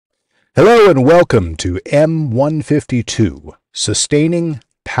Hello and welcome to M152, Sustaining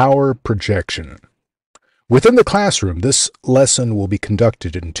Power Projection. Within the classroom, this lesson will be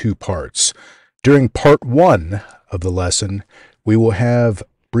conducted in two parts. During part one of the lesson, we will have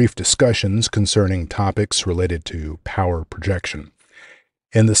brief discussions concerning topics related to power projection.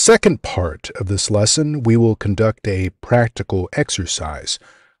 In the second part of this lesson, we will conduct a practical exercise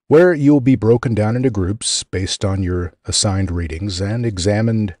where you'll be broken down into groups based on your assigned readings and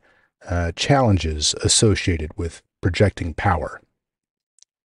examined challenges associated with projecting power.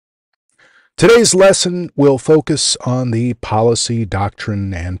 Today's lesson will focus on the policy,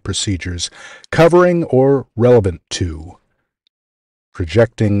 doctrine, and procedures covering or relevant to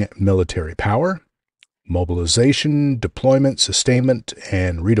projecting military power, mobilization, deployment, sustainment,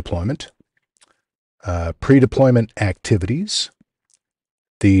 and redeployment, pre-deployment activities,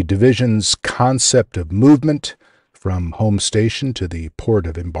 the division's concept of movement from home station to the port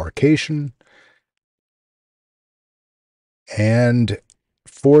of embarkation, and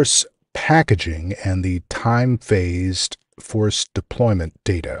force packaging and the time-phased force deployment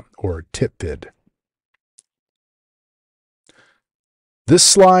data, or TPFDD. This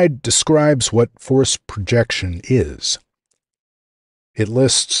slide describes what force projection is. It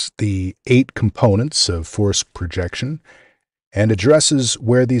lists the 8 components of force projection and addresses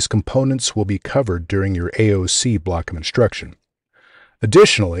where these components will be covered during your AOC block of instruction.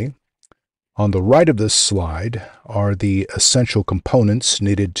 Additionally, on the right of this slide are the essential components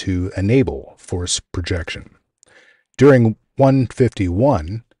needed to enable force projection. During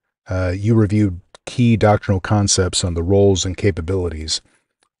 151, you reviewed key doctrinal concepts on the roles and capabilities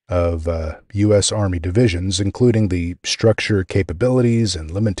of U.S. Army divisions, including the structure, capabilities,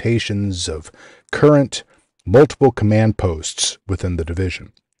 and limitations of current multiple command posts within the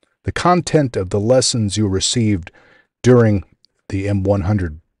division. The content of the lessons you received during the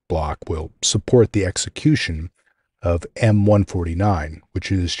M100 block will support the execution of M149,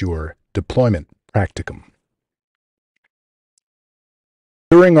 which is your deployment practicum.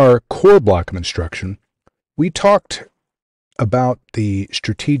 During our core block of instruction, we talked about the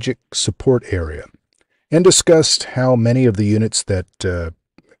strategic support area and discussed how many of the units that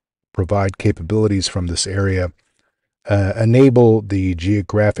provide capabilities from this area enable the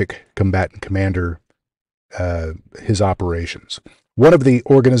geographic combatant commander his operations. One of the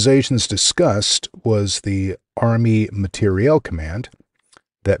organizations discussed was the Army Materiel Command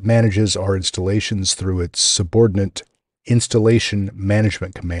that manages our installations through its subordinate Installation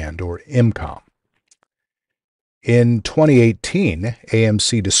Management Command, or MCOM. In 2018,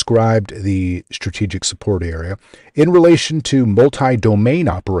 AMC described the strategic support area in relation to multi-domain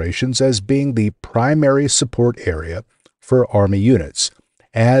operations as being the primary support area for Army units,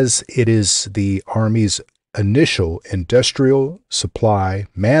 as it is the Army's initial industrial, supply,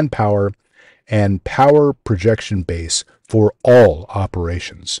 manpower, and power projection base for all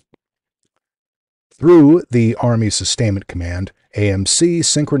operations. Through the Army Sustainment Command, AMC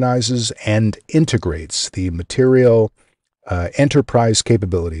synchronizes and integrates the material enterprise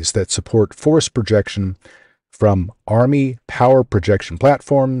capabilities that support force projection from Army power projection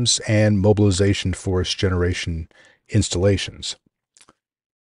platforms and mobilization force generation installations.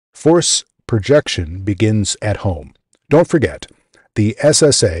 Force projection begins at home. Don't forget, the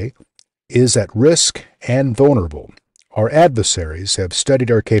SSA is at risk and vulnerable. Our adversaries have studied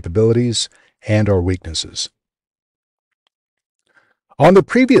our capabilities and our weaknesses. On the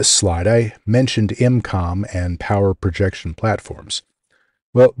previous slide, I mentioned MCOM and power projection platforms.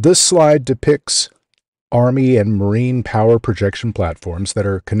 Well, this slide depicts Army and Marine power projection platforms that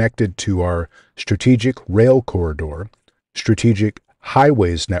are connected to our strategic rail corridor, strategic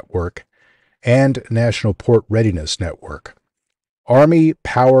highways network, and National Port Readiness Network. Army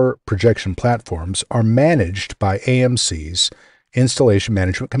power projection platforms are managed by AMC's Installation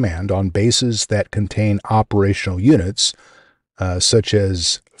Management Command on bases that contain operational units such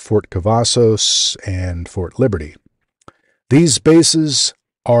as Fort Cavazos and Fort Liberty. These bases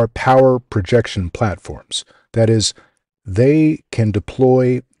are power projection platforms. That is, they can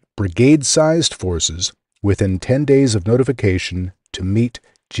deploy brigade-sized forces within 10 days of notification to meet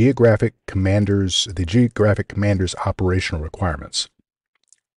the geographic commander's operational requirements.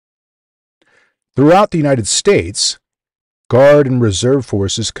 Throughout the United States, Guard and Reserve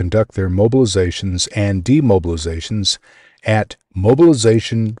forces conduct their mobilizations and demobilizations at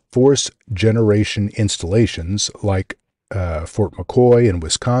mobilization force generation installations like Fort McCoy in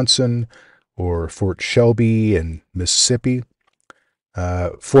Wisconsin or Fort Shelby in Mississippi.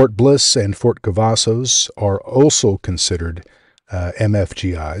 Fort Bliss and Fort Cavazos are also considered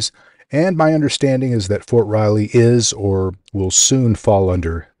MFGIs, and my understanding is that Fort Riley is or will soon fall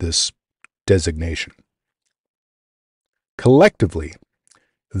under this designation. Collectively,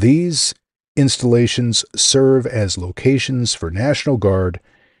 these installations serve as locations for National Guard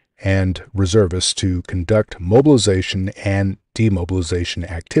and reservists to conduct mobilization and demobilization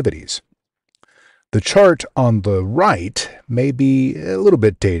activities. The chart on the right may be a little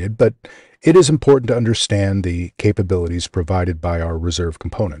bit dated, but it is important to understand the capabilities provided by our reserve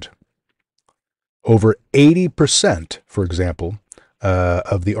component. Over 80%, for example,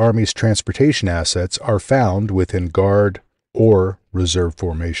 of the Army's transportation assets are found within Guard or Reserve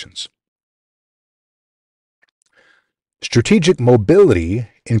formations. Strategic mobility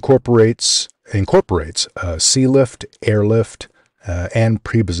incorporates sea lift, airlift, and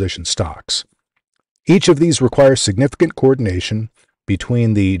preposition stocks. Each of these requires significant coordination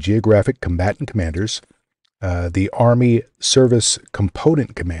between the geographic combatant commanders, the Army Service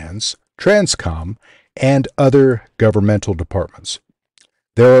Component Commands, Transcom, and other governmental departments.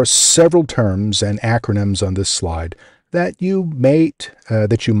 There are several terms and acronyms on this slide that you might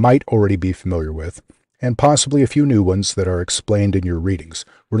already be familiar with, and possibly a few new ones that are explained in your readings.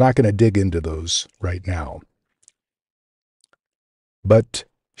 We're not going to dig into those right now. But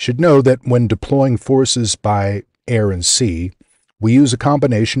should know that when deploying forces by air and sea, we use a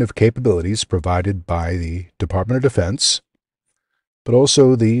combination of capabilities provided by the Department of Defense, but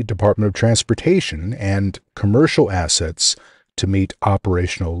also the Department of Transportation and commercial assets to meet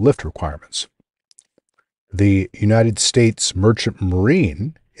operational lift requirements. The United States Merchant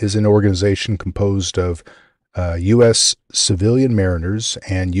Marine is an organization composed of U.S. civilian mariners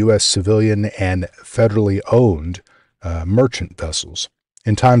and U.S. civilian and federally owned merchant vessels.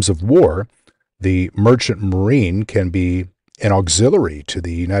 In times of war, the Merchant Marine can be an auxiliary to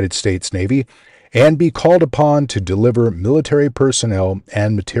the United States Navy and be called upon to deliver military personnel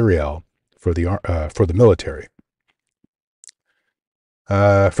and materiel for the military.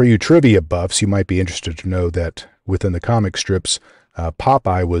 For you trivia buffs, you might be interested to know that within the comic strips,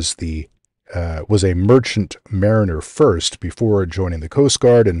 Popeye was a merchant mariner first before joining the Coast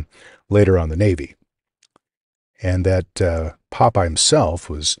Guard and later on the Navy. And that Popeye himself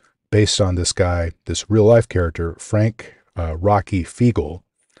was based on this real-life character, Frank Rocky Fiegel,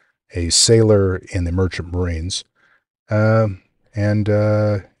 a sailor in the Merchant Marines. As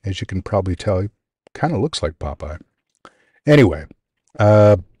you can probably tell, he kind of looks like Popeye. Anyway,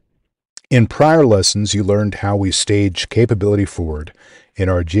 in prior lessons, you learned how we stage capability forward in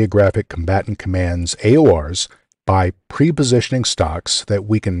our Geographic Combatant Commands AORs by pre-positioning stocks that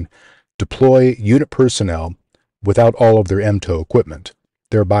we can deploy unit personnel without all of their MTO equipment,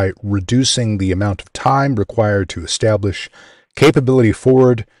 thereby reducing the amount of time required to establish capability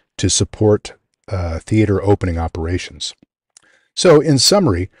forward to support theater opening operations. So, in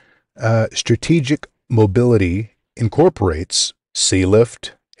summary, strategic mobility incorporates sea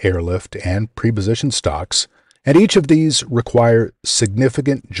lift, airlift, and preposition stocks, and each of these require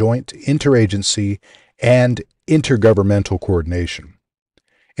significant joint interagency and intergovernmental coordination.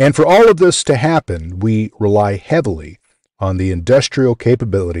 And for all of this to happen, we rely heavily on the industrial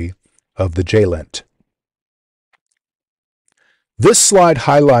capability of the JLENT. This slide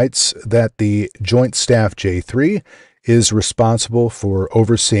highlights that the Joint Staff J3 is responsible for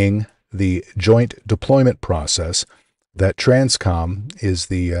overseeing the joint deployment process that Transcom is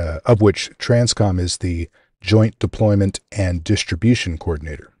of which Transcom is the Joint Deployment and Distribution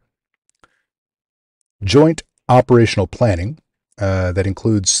Coordinator. Joint operational planning, that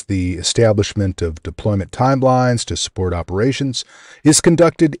includes the establishment of deployment timelines to support operations, is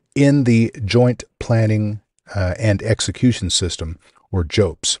conducted in the Joint Planning and Execution System, or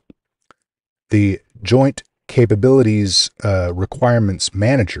JOPS. The Joint Capabilities Requirements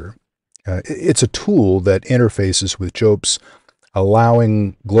Manager, it's a tool that interfaces with JOPS,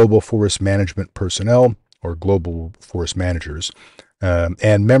 allowing global force management personnel, or global force managers,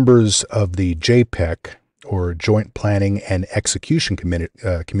 and members of the JPEC, or Joint Planning and Execution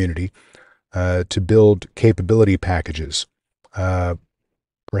Community, to build capability packages.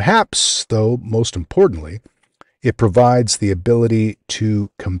 Perhaps, though, most importantly, it provides the ability to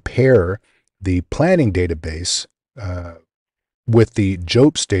compare the planning database with the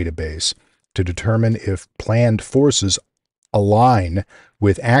JOPS database to determine if planned forces align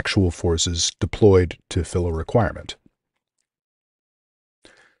with actual forces deployed to fill a requirement.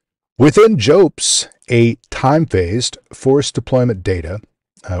 Within JOPS, a time-phased force deployment data,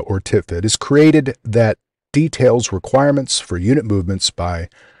 or TPFDD, is created that details requirements for unit movements by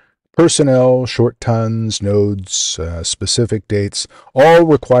personnel, short tons, nodes, specific dates, all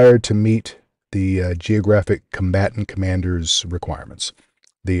required to meet the Geographic Combatant Commander's requirements.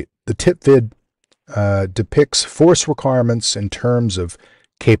 The TPFDD depicts force requirements in terms of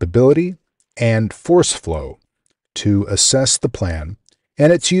capability, and force flow to assess the plan,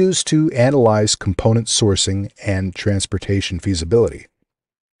 and it's used to analyze component sourcing and transportation feasibility.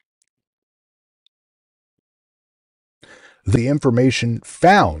 The information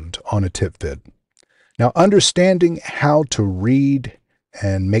found on a TPFD. Now, understanding how to read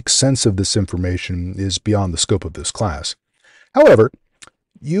and make sense of this information is beyond the scope of this class. However,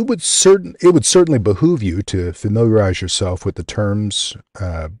 it would certainly behoove you to familiarize yourself with the terms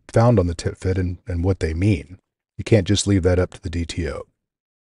found on the TPFD and what they mean. You can't just leave that up to the DTO.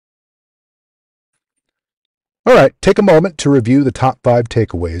 All right, take a moment to review the top 5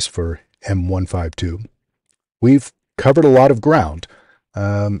 takeaways for M152. We've covered a lot of ground,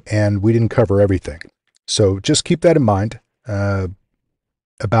 and we didn't cover everything. So just keep that in mind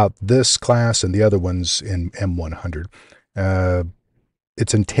about this class and the other ones in M100.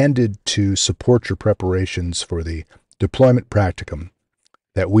 It's intended to support your preparations for the deployment practicum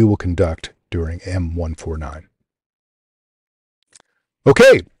that we will conduct during M149.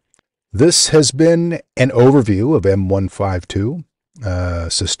 Okay, this has been an overview of M152,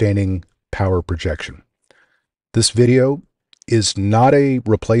 sustaining power projection. This video is not a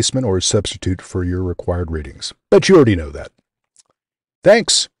replacement or a substitute for your required readings, but you already know that.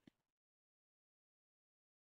 Thanks.